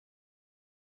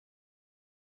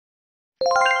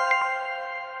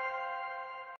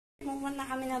pumunta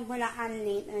kami ng Bulacan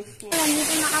later.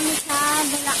 Nandito na kami sa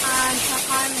Bulacan, sa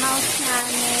farmhouse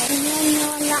namin. Tingnan nyo,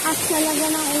 lakas talaga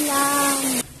ng ulan.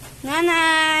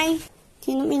 Nanay!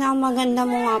 Sino pinakamaganda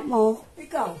mo nga po?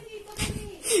 Ikaw?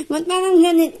 Ba't parang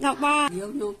ganit ka pa?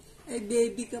 Yun, no. Eh,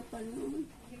 baby ka pa noon.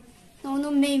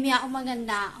 Nung baby ako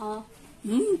maganda ako.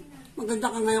 Maganda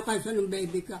ka ngayon kaysa nung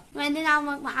baby ka. Pwede na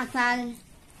ako magpakasal.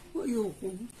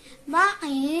 Ayoko.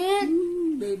 Bakit?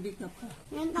 Baby ka pa.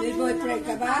 May boyfriend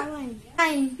ka ba?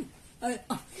 Ay. Ay,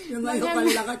 lumayo ka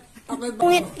lakad. Ako'y ba?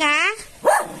 Pungit ka?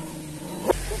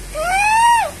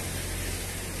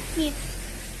 Cute.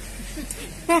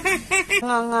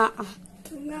 Nga.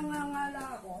 Nangangala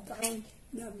ako.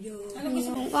 Love you.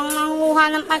 Kung nanguha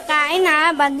ng pagkain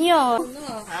ha, bad yun.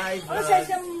 Hi, bro.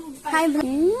 Hi, bro.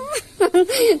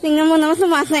 Tingnan mo naman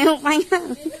sumasayaw pa yan.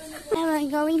 I'm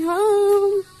going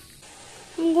home.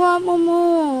 Ang gwapo mo.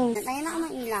 Tayo na ako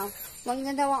ng ilaw. Huwag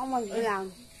na daw ako mag-vlog.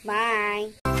 Bye.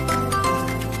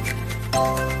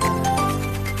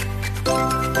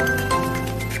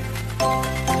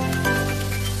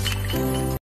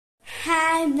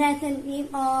 Hi, blessed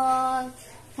people.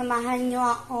 Samahan niyo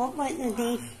ako for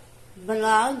today's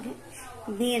vlog,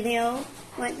 video,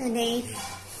 for today's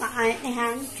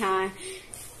paartehan char.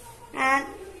 At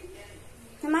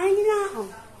samahan niyo lang ako.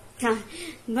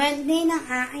 Birthday ng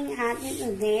aking ate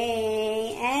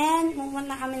today. And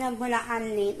pupunta kami ng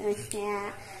Bulacan later. Kaya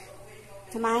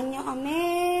samahan niyo kami.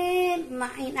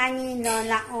 Makita niyo yung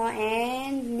lola ko.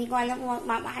 And hindi ko alam kung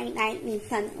magpapakita yung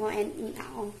minsan ko and tita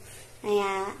ko.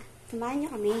 Kaya samahan niyo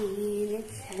kami.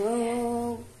 Let's go!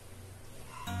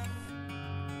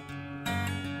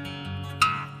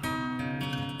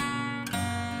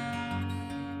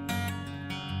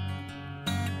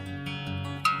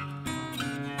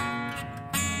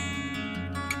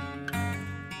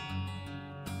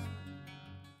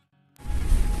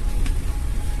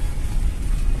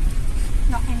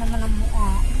 Laki naman ang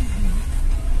mukha.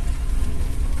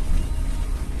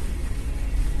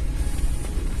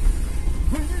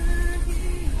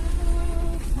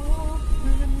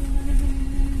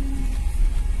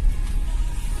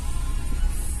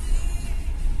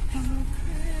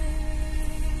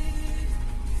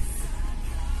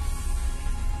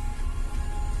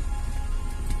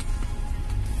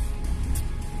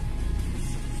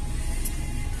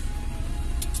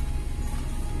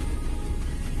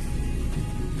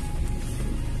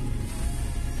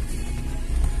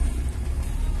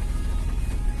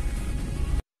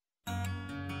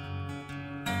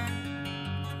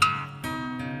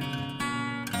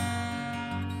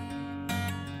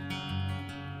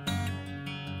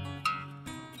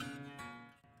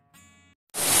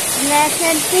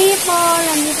 Blessed people,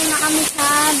 nandito na kami sa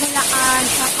Bulacan,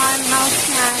 sa farmhouse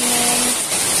namin.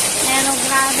 Pero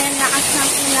grabe, lakas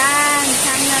ng ulan.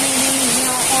 Saan narinig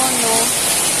niyo ako, no?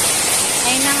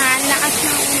 Ay na nga, lakas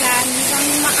ng ulan. Hindi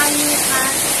kami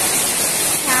makalipat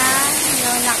sa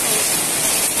lola ko.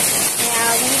 Kaya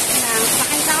wait lang.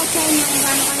 Pakita ko sa inyo kung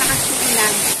gano'n kalakas ng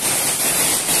ulan.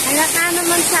 Halata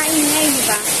naman sa ingay, di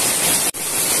ba?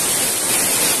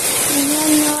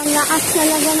 Tingnan nyo, lakas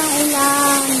talaga ng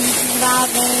ulan.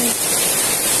 Grabe.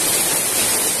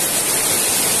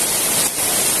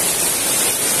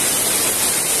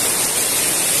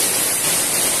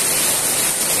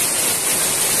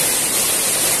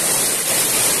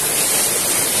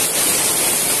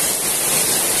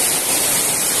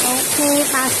 Okay,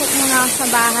 pasok muna ako sa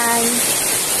bahay.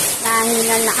 Dahil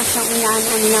ang lakas ng ulan,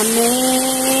 ang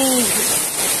lamig.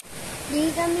 Di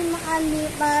kami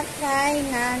makalipat kay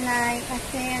nanay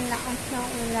kasi ang lakas ng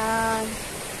ulan.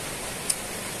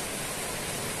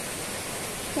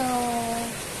 So,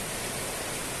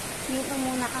 dito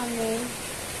muna kami.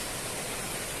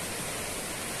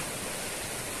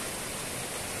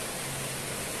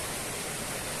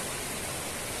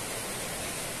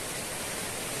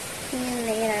 See you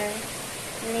later.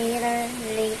 Later.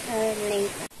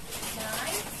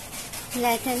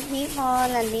 Blessed people,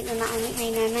 nandito na kami kay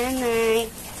nanay.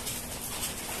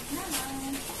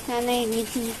 Nanay,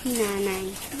 gising si nanay.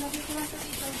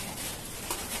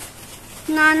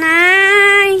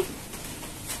 Nanay!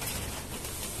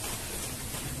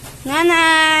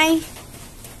 Nanay!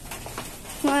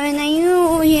 Where na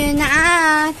you? Here na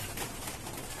at.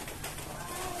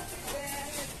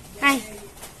 Ay.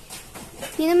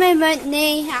 Sino may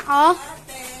birthday? Ako?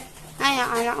 Ay,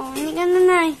 akala ko. Hindi ka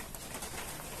nanay.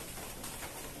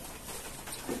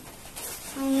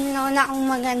 Ang lola kong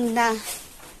maganda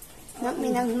na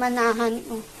pinagmanahan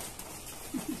ko.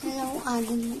 Hello,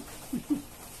 Adam.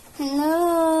 Hello.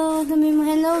 Sabi mo,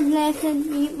 hello, blessed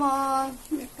people.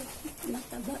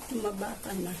 Tumaba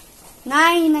ka na.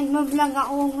 Nay, nagbablog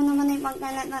ako. Huwag mo naman yung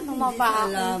pagkalat na tumaba ako.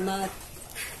 Salamat.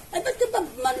 Ay, ba't ka ba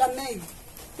malamig?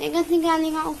 Eh, kasi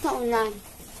galing ako sa ulan.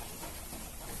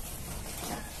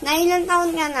 Na ilang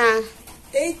taon ka na?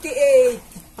 88.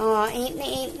 Oh,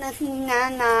 88 na si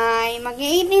Nanay.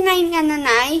 Mag-89 ka na,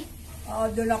 Nay? Oo,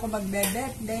 doon ako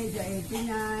magbe-birthday sa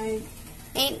 89.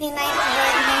 89 na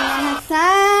birthday niya na sa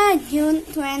June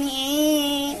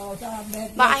 28. Oo, sa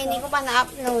birthday. Baka hindi ko pa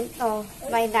na-upload to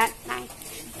by that time.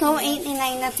 So, 89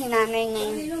 na si Nanay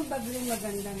ngayon. Sinong bagling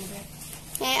magandang rin?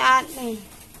 Eh, ate.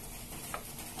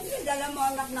 Ano, dala mo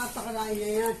anak, napakarami na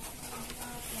yan.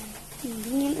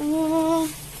 Hindi mo.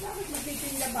 Bakit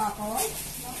magtitinda ba ako?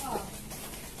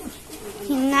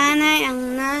 Si Nanay, ang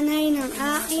nanay ng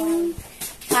aking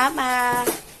papa.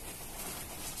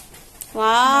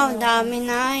 Wow, dami,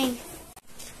 Nay.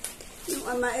 Yung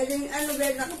ama, Eling, ano ba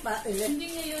na ka pa, Eling? Hindi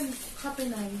ngayon, happy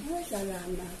na. Ay,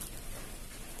 salamat.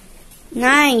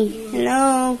 Nay,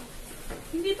 hello.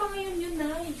 Hindi pa ngayon yun,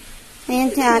 Nay. Ayan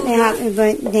si ate, happy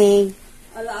birthday.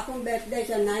 Ala, akong birthday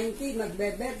sa 90,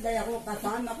 magbe-birthday ako,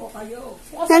 kasama ko kayo.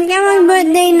 Saan ka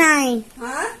mag-birthday, Nay?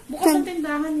 Ha? Bukas ang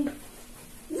tindahan eh.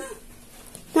 Na,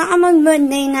 Saan ka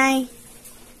mag-birthday, Nay?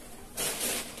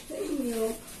 sa inyo.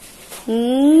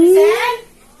 Hmm?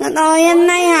 Totoo yan,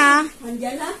 Nay, ha?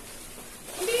 Andiyan na?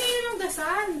 Hindi ngayon ang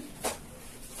dasal.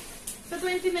 Sa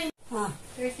 29. Ha?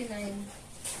 39.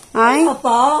 Ay?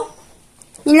 Apa?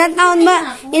 Ilan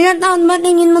taon ba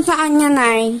tingin mo sa kanya,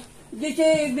 Nay? Di si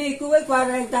Biko ay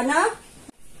 40 na?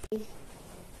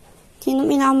 Sino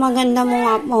pinakamaganda mo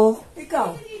nga po? Ikaw?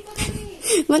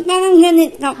 Ba't ka nang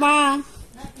ganit ka pa?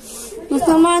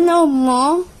 Gusto mo ang loob mo?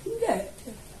 Hindi.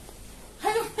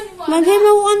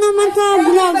 Mag-hello ka naman sa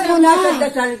vlog ko, Nasa Nay.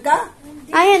 dasal ka?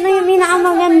 Ay, ito yung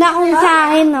pinakamaganda kong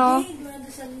tsahin, no?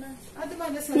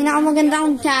 Dumadasal. Pinakamaganda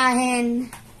kong tsahin.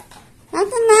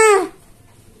 Nasaan na?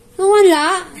 Wala.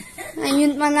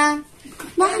 Ayun pala.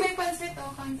 Bakit may pansit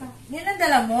o kanta? Yan ang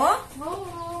dala mo?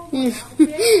 Oo.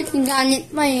 Yung galit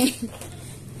pa eh.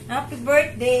 Happy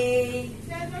birthday!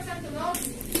 Silver sa tulog.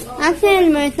 Ah,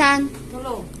 Silversan.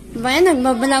 Tulog. Ba yan,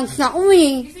 nagbablog sa ako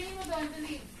eh. Gisingin mo doon,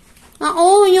 dali.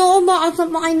 Oo, yung baka sa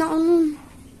pakay na ano.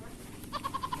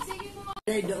 Gisingin mo nga.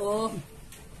 Ay, doon.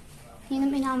 Yun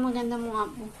ang pinakamaganda mo nga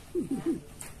po.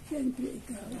 Siyempre,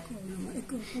 ikaw naman,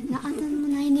 ikaw. Naasan mo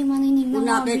na hindi marinig ng Kung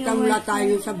mga nakita mo viewers na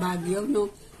tayo ko. sa Baguio, no?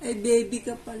 Eh, baby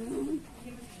ka pa noon.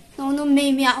 So, nung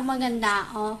baby ako maganda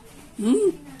ako.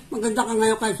 Maganda ka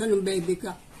ngayon kaysa nung baby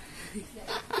ka.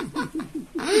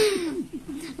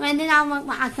 Pwede na ako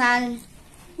magpakasal.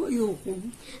 Ayoko.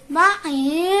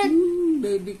 Bakit?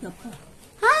 Baby ka pa.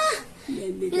 Ha?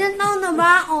 Baby ka. Ilan taon na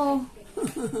ba ako?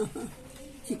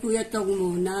 Si Kuya Tong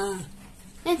muna.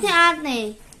 Eh si ate.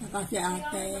 Saka si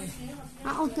ate.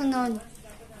 Ako sunod.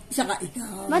 Saka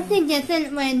ikaw. Ba't si Jessel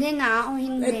pwede na ako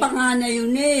hindi? Eh, panganay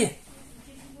yun eh.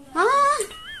 Ha?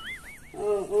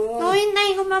 Oo. So,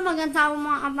 hintayin ko ba mag-asawa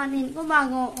mga kapatid ko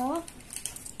bago ako?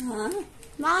 Ha?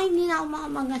 Baka hindi na ako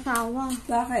makapag-asawa.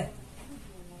 Bakit?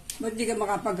 Ba't di ka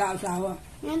makapag-aasawa?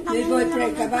 Yan, May tagal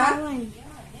boyfriend ka ba? mag-asawa eh.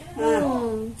 Ha? Oo.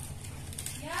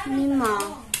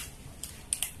 5.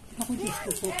 Ako, Diyos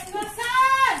ko po.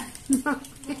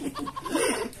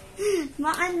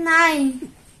 Bakit, Nay?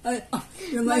 Ay,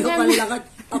 lumayo ka lakad.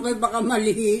 Ako'y baka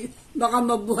mali. Baka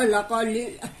mabuhal ako.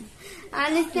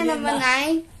 Alis ka na ba,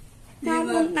 Nay? Saan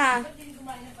Lima. punta?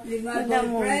 Lima Tignan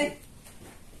mo. boyfriend.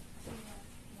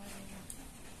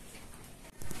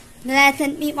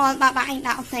 Blessed people,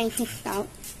 papakita ko sa yung scout.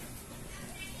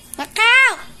 Kakao!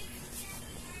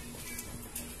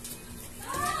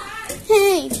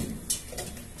 Hey!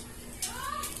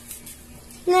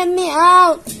 Let me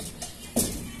out!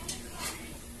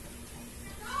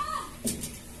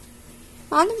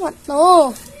 Ano ba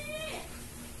to?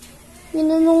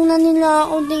 Binulong na nila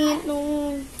ako dito.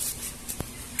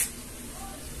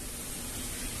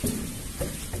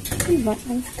 Ano ba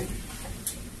to?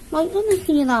 Bakit na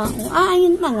nasira ako? Ah,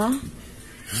 ayun pala.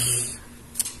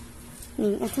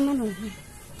 Asa man ako.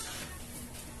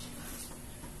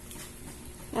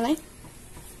 Alay?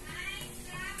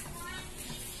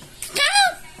 Kakao!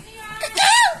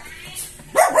 Kakao!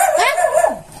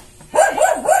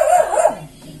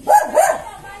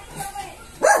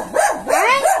 Ay?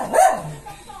 Ay?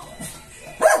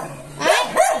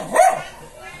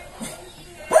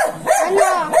 Ano?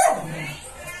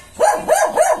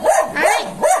 Ay?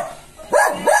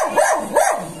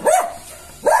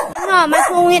 Ano,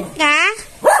 masungit ka?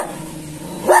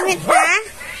 Sungit ka?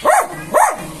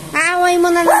 Aaway mo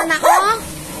na naman ako?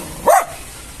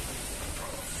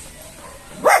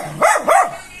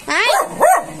 Ay?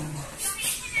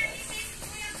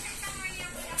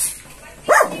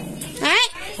 Ay?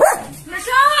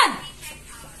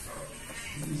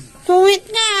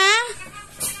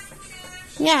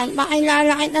 Yan,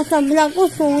 pakilala kita sa vlog ko.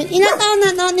 Sungit. Ilang taon na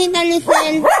to, Tita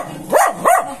Lisel?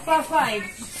 Magpa-5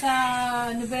 sa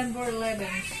November 11.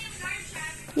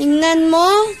 Tingnan mo.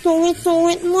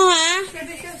 Sungit-sungit mo, ha?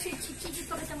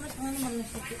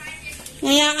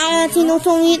 Kaya ka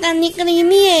sinusungitan ni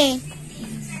Creamy, eh.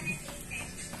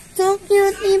 So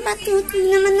cute, diba? Tuti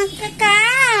naman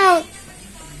nagkakaut.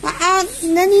 Pa-out.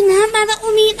 Dali na, para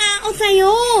umita ako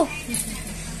sa'yo.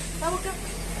 Tawag ka.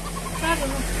 Sabi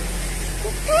mo.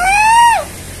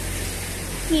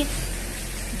 Cute.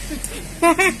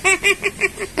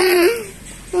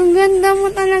 Ang ganda mo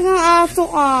talagang aso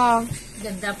ka.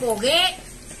 Ganda, pogi.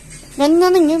 Ganda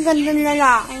rin yung gandang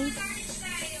lalaki.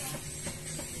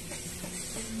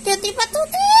 Tuti pa,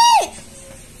 tuti!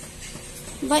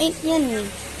 Bait yan, eh.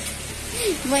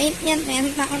 Bait yan, pero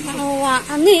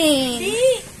nakakawaan, eh.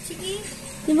 Sige.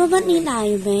 Di ba ba't ni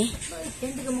tayo, be?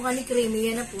 Hindi ka mukha ni Creamy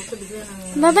yan na puto. Bigla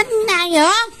ng... Babat tayo?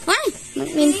 Ay,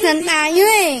 minsan tayo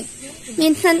eh.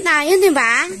 Minsan tayo, di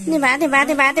ba? Di ba?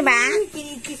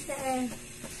 Kinikis na eh.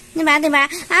 Di ba?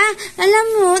 Ah, alam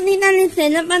mo, Tita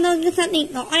Lisel, napanood ko sa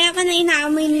TikTok, kaya pa na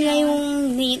inaamoy nila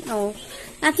yung dito.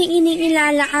 Kasi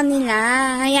inikilala ka nila.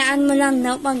 Hayaan mo lang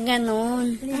daw pag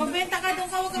ganon. Magbenta ka doon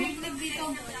ka, huwag ka mag-vlog dito.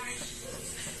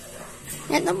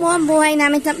 Ito po ang buhay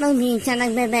namin sa probinsya.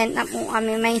 Nagbebenta po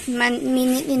kami. May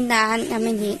minitindahan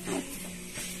kami dito.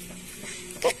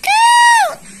 Kakao!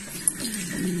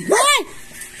 Ay!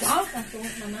 Wow,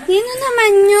 kasungit naman. Sino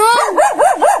naman yun?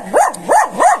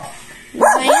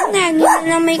 Ayun na, hindi na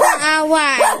lang may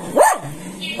kaaway.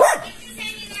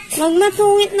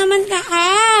 Magmasungit naman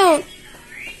kakao.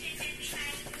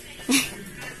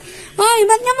 Hoy,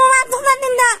 ba't ka pumasok na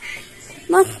tinda?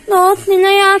 Bastos,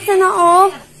 nilayasan ako.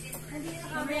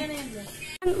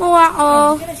 Po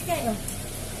ako.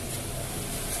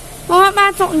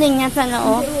 Pumapasok din niya sa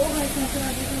loob.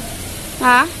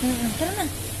 Ha? Tara na.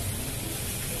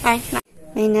 Ay,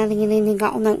 may narinig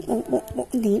ako ng upo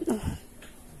dito.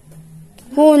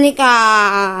 Huli ka!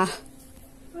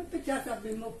 Ano sabi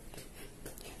mo?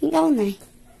 Ikaw na eh.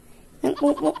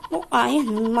 Nag-upo ka.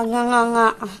 Yan,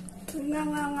 maganganga ka.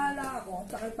 Nangangala ako,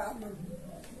 sakay pa mo.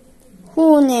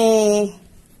 Huli.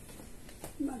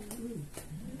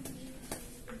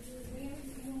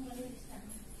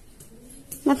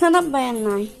 Masarap ba yan,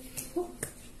 Nay?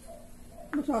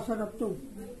 Masasarap to.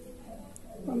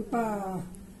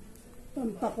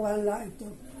 Pampakwala ito.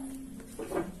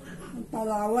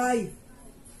 Pampalaway.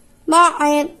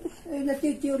 Bakit? Eh,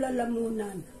 natitiula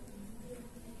lamunan.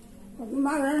 Pag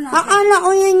umara na. Akala ko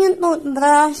yan yung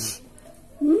toothbrush.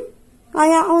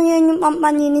 Kaya ko yan yung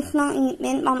pampaninis ng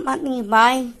ipin,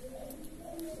 pampatibay.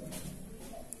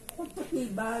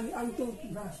 Pagpatibay ang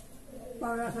toothbrush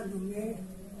para sa dumi.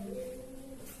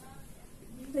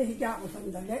 Higa ako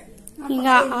sandali.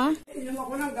 Higa ka? Inom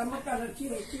ako ng gamot para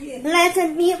siya.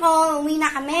 Blessed people, uwi na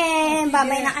kami.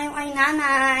 Babay na kayo kay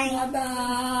Nanay.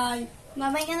 Bye-bye.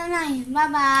 Babay ka na, Nay.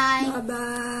 Bye-bye.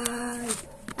 Bye-bye.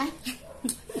 Ay,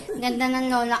 ganda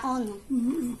ng lola ko, no?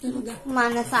 Talaga.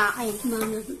 Mana sa akin.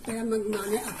 Kaya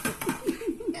magmana ako.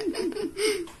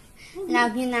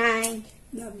 Love you, Nay.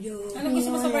 Love you. Ano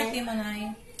gusto mo sa birthday mo,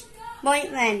 Nay?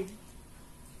 Boyfriend.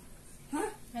 Ha?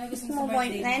 Ano gusto Gusto mo mo sa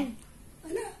birthday mo? boyfriend?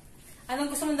 Ano?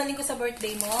 Anong gusto mong dalhin ko sa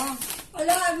birthday mo?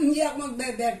 Wala, hindi ako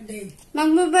magbe-birthday.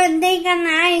 Magbe-birthday ka,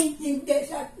 Nay. Hindi,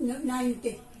 sa 90.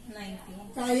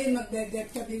 90. Tayo magbe-birthday,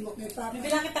 sabi mo kay Papa.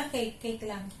 Bibilang kitang cake. Cake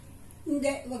lang.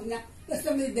 Hindi, wag na. Basta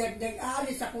may birthday,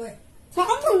 aalis ako eh. Saan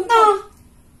ka punta?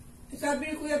 Sabi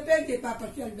ni Kuya Pwede,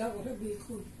 papasyal daw ako sa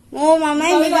Bicol. Oo, mama,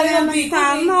 hindi ka Wala naman Bicol,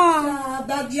 sama. Sa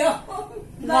Baguio.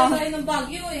 Dahil ng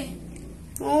Baguio eh.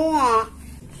 Oo nga.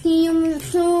 See you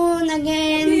soon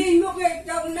again. Sabihin mo kay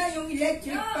ikaw na yung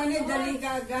electric pan eh, daling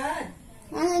ka agad.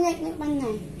 Ano electric pan,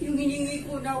 Nay? Yung hiningi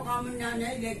ko daw kamo na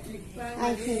electric pan.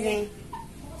 Ay, sige.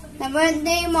 Sa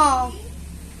birthday mo.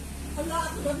 Wala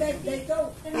ako sa birthday ko.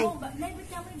 Ay.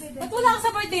 Ba't wala ka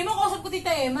sa birthday mo? Kausap ko tita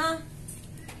Emma.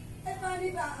 Eh, paano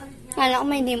ba? Alis na. Kala ko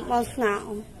may dimples na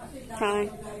ako. Sorry.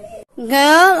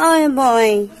 Girl or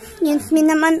boy? Yes, me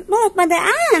naman po.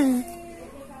 Padaan.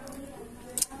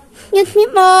 Yes, me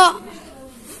po.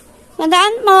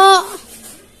 Padaan po.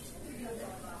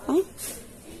 Ay.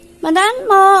 Padaan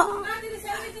po. Ate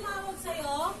Lisel, may tumawag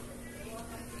sa'yo?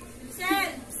 Lisel!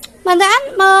 Padaan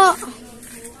po.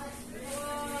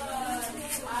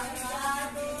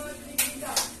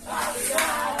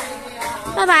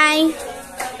 Bye-bye.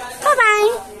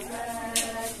 Bye-bye.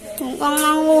 Kung kang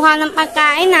nanguha ng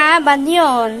pagkain ha, bad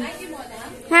yun.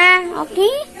 Ha?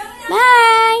 Okay?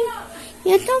 Bye!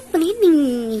 You're so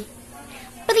pretty.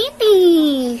 Pretty.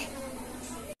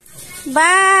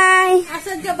 Bye!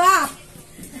 Asan ka ba?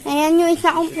 Ayan yung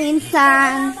isa kong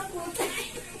pinsan.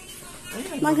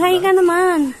 Mag-hi ka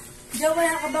naman. Diyan,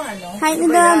 wala ka bang ano? Hi to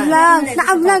the vlog.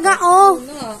 Naka-vlog ako.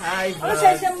 Hi, Ano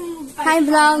siya siyang... Hi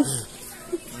vlogs.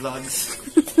 vlogs.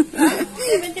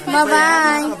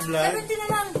 Bye-bye. Vlog?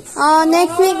 Oh,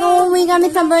 next week uuwi kami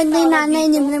sa birthday nanay.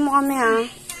 Libre mo kami ha.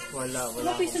 Wala.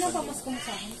 Piso na papasko mo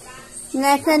sa akin.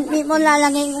 Lesson people,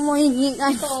 lalagay ko mo yung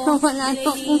Gcash. So, wala na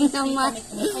kung naman.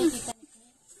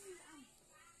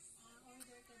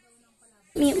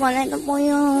 People, ito po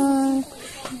yung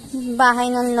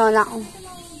bahay ng lola ko.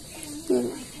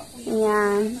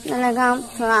 Yan. Talagang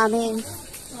province.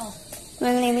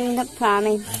 We're living in the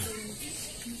province.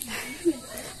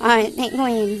 Alright, take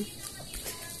mo yun.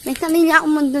 May sarili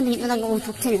akong mundo dito,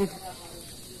 nag-uusap sila.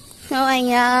 So,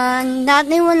 ayan.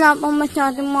 Dati wala pang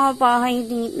masyadong mga bahay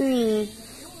dito eh.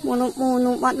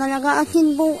 Puno-puno pa talaga. As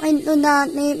in, bukid to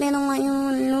dati. Pero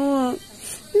ngayon, look.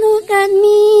 Look at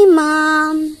me,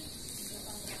 mom.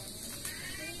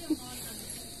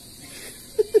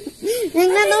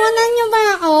 Nagtatawanan niyo ba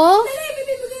ako? Dali,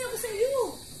 bibigyan ako sa iyo.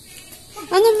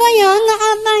 Ano ba yan?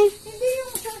 Nakatay. Hindi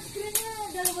yung sa screen na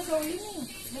dalawa daw yun eh.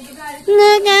 Nagagalit.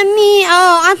 Look at me.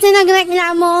 Oh, kasi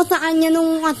nagreklamo ako sa kanya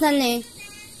nung kasal eh.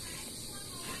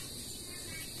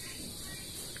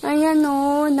 Ayan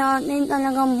o, natin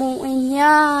talagang buuin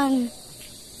yan.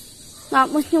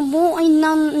 Tapos yung buuin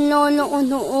ng lolo ko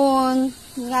doon,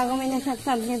 gagawin na sa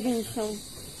subdivision.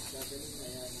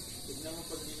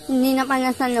 Hindi na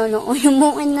pala sa lolo ko. Yung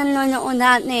buuin ng lolo ko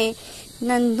dati,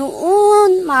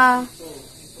 nandoon pa,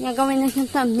 gagawin na sa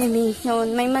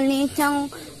subdivision. May maliit siyang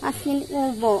asin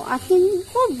kubo. Asin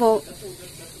kubo.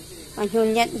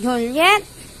 Juliet.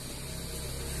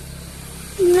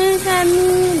 Look at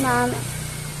me, mama.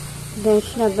 There's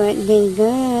the birthday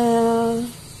girl.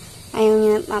 Ayaw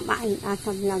niya papakita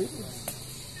sa vlog.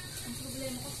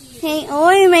 Hey,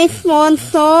 oy, may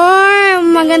sponsor.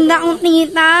 Maganda ang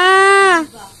tita.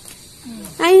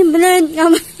 Ay, blurred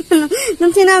ka ba?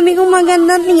 Nung sinabi kong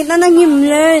maganda tita, naging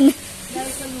blurred.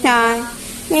 Char.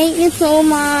 Thank you so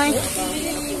much.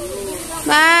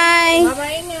 Bye.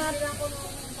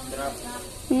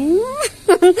 Ingat.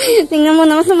 Tingnan mo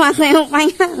naman, sumasayaw pa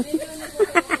yan.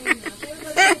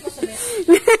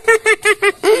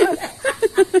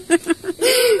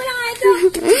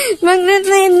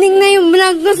 Mag-trending na yung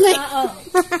vlog ko sa'yo.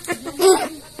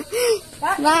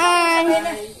 Bye!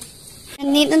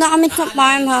 Nandito na kami sa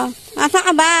farmhouse. Asa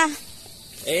ka ba?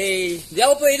 Eh, di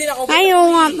ako pwede. Ayaw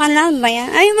nga pala ba yan?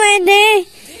 Ay, pwede!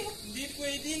 Hindi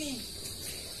pwede ni.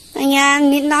 Ayan,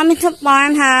 dito na kami sa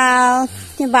farmhouse.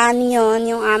 Si Bunny yun,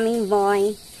 yung aming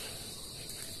boy.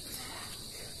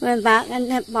 We're back at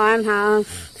the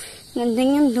farmhouse.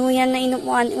 Nandun yung duyan na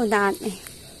inupuan ko dati.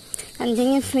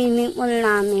 Nandun yung swimming pool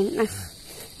namin.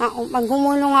 Ako, pag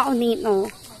gumulong ako dito,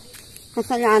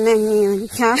 kasalanan niya yun.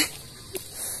 Siya.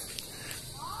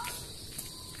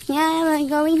 Yeah, we're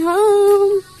going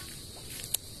home.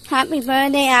 Happy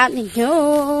birthday, Ate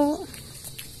Joe.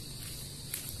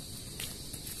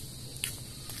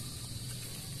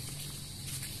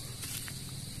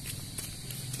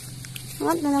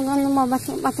 What talagang lumabas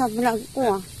pa sa vlog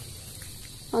ko ah.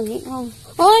 Pag ikaw.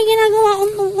 Oy, ginagawa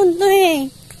kong tungkol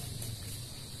eh.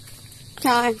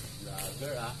 Char.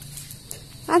 Vlogger ah.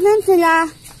 Asan sila?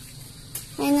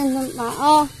 Ay, nandun pa.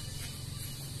 Oh.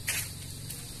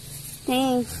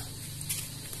 Thanks.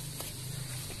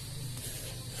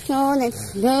 So,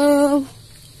 let's go.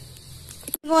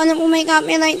 Hindi ko alam kung may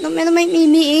copyright to, pero may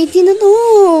PBA. Sino to?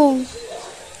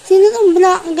 Sino tong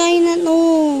black guy na to?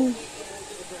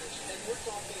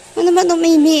 Ano ba itong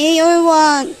PBA or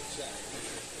what?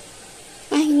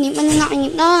 Ay, hindi pa na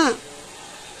nakikita.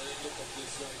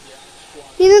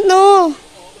 Sino to?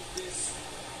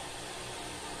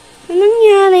 Ano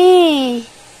nangyari?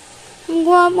 Ang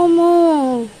gwapo mo.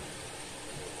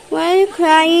 Why are you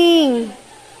crying?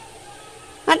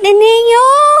 Ateneo!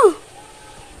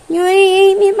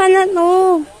 UAAP pala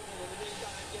to.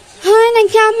 Ay,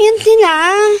 nag-champion sila.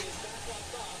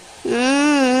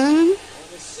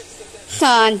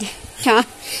 Sad. Siya.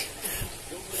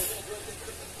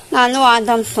 Lalo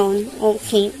Adamson.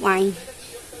 Okay, fine.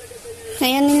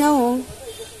 Saya nila oh.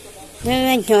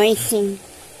 They're rejoicing.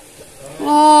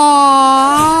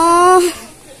 Aww.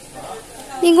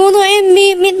 Siguro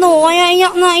MVP to. Kaya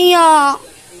iyak na iyak.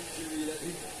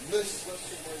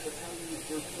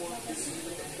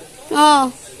 Oh.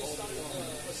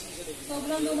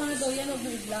 Sobrang lumana daw yan,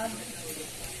 vlog.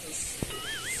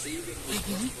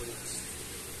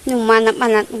 Yung manap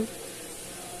pala to.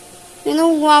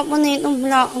 Yung gwapo na itong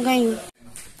vlog ngayon.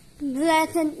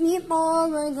 Blessed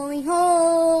people, we're going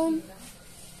home.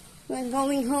 We're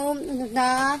going home to the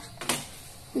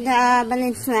the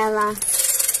Valenzuela.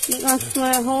 Because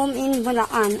we're home in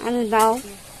Bulacan. Ano daw?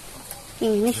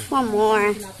 English pa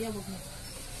more.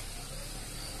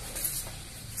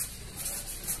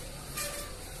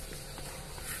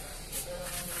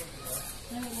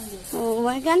 So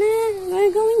we're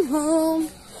going home.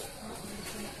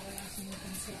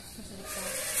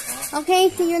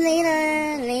 Okay, see you later.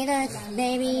 Later,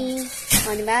 baby.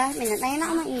 O, diba? Minatay na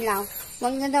ako ng ilaw.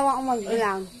 Huwag na daw ako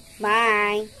mag-vlog.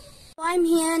 Bye. So, I'm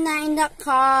here na in the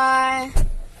car.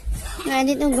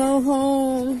 Ready to go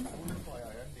home.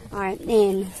 Alright,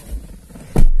 then.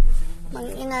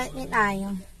 Mag-inarti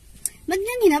tayo. Ba't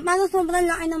ganina? Parang sobrang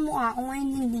laki ng mukha ko. Ngayon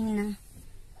hindi na.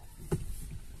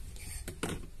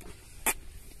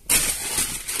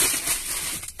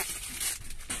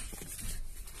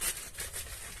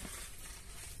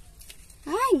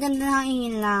 Ay, ganda ng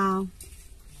ilaw.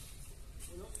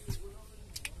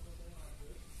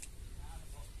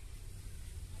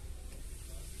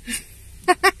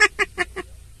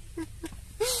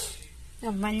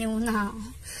 Nabaliw na ako.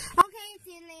 Okay,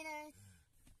 see you later.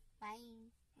 Bye.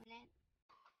 Ulit.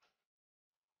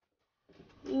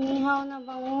 Inihaw na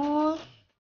bangus.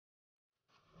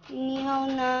 Inihaw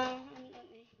na...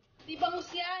 Di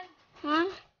bangus yan. Ha?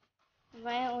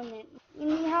 Bye ulit.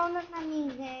 Inihaw na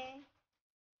tamise.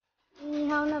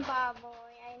 Inihaw na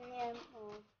baboy. Ay,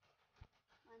 lempo.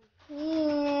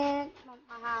 Mansit.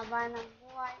 Pampahaba ng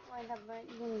buhay. For the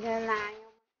birthday girl lang.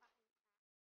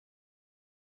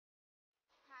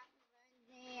 Happy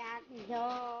birthday, Ate Jo.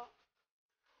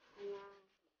 Ayan.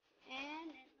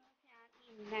 And ito si Ate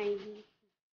Lady.